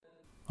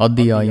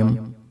அத்தியாயம்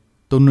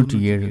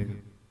 97.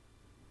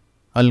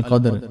 அல்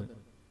கத்ர்,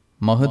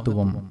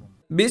 மகத்துவம்.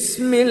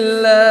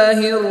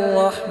 பிஸ்மில்லாஹிர்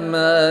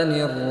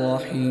ரஹ்மானிர்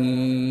ரஹீம்.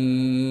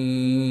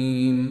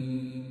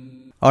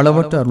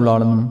 அளவற்ற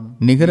அருளாளனும்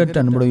நிகரற்ற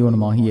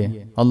அன்புடையவனுமாகிய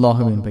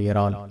அல்லாஹுவின்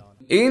பெயரால்.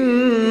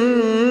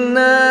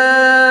 இன்னா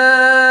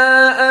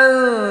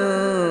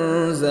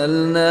அன்ஸல்நாஹு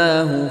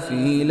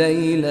ஃபீ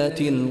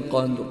லைலத்தில்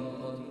கத்ர்.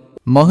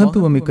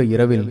 மகத்துவமிக்க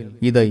இரவில்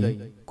இதை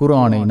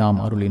குர்ஆனை நாம்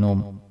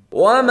அருளினோம்.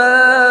 வமா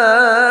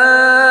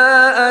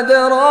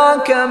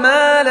அதராக மா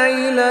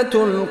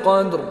லைலத்துல்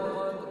கத்ர்.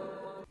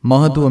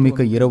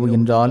 மகத்துவமிக்க இரவு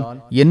என்றால்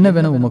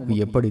என்னவென உமக்கு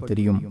எப்படி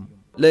தெரியும்?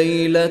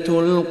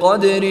 லைலத்துல்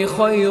கத்ரி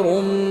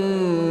கைரும்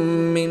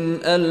மின்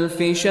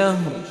அல்ஃபி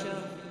ஷஹ்ர்.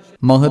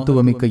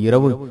 மகத்துவமிக்க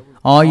இரவு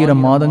 1000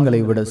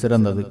 மாதங்களை விட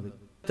சிறந்தது.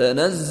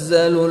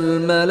 தனஸ்ஸலுல்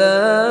மலாயிகத்து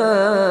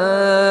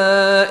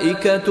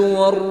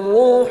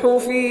வர்ரூஹு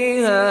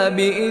ஃபீஹா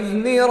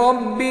பிஇذن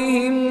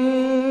ரப்பிஹிம்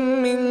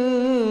மின்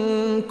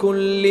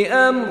குல்லி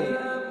அம்ர்.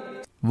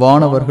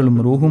 வானவர்களும்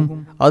ரூஹும்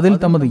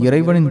அதில் தமது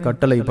இறைவனின்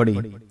கட்டளைப்படி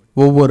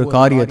ஒவ்வொரு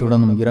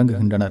காரியத்துடனும்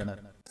இறங்குகின்றனர்.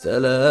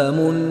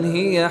 சலாமுன்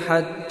ஹிய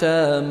ஹத்தா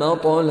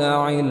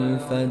மத்லஇல்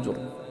ஃபஜ்ர்.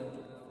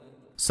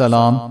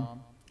 சலாம்,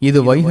 இது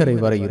வைகறை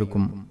வரை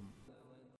இருக்கும்.